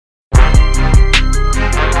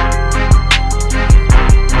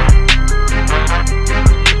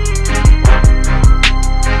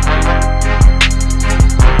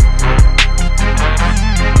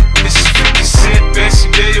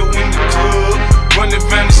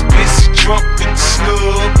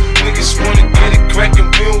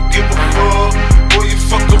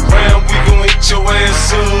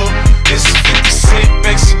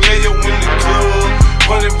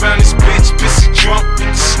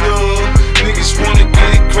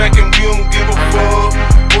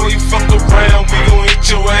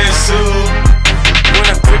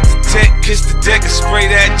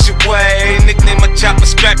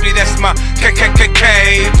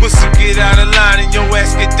get out of line and your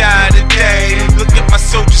ass get died today. Look at my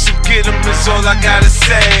soldiers who get them is all I gotta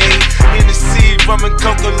say. In the sea, rum and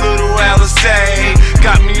coke, a little Alizé.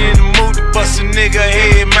 Got me in the mood to bust a nigga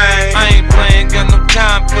head, man. I ain't playing, got no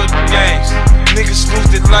time for the games. Niggas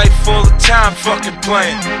lose their life all the time fucking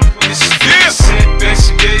playing. This is 50 Cent,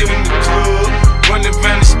 Banksy, yeah, in the club. Running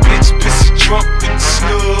around this bitch, pissy drunk with the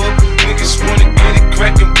snub. Niggas wanna get it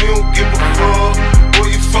crackin', we don't give a fuck.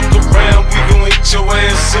 Boy, you fuck around, we gon' hit your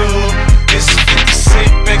ass up. This is 50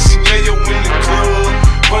 Cent, Banksy, yeah, in the club.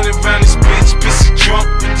 Running around this bitch, pissy drunk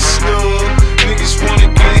with the snub. Niggas wanna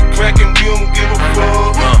get it crackin', we don't give a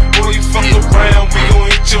fuck. Boy, you fuck around, we gon'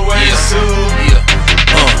 hit your ass up.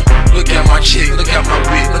 Look at my chick, look at my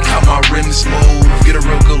wig, look how my rims move. Get a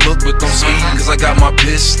real good look, but don't ski, cause I got my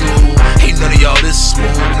pistol. Ain't none of y'all this smooth,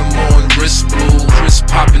 no more in wrist blue. Wrist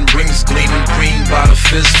poppin', rings gleaming green by the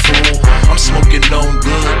fistful. I'm smoking on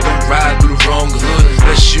good, don't ride through the wrong hood.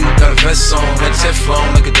 That shoe got a vest on, that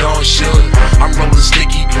Teflon like a dog should. I'm rolling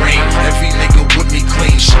sticky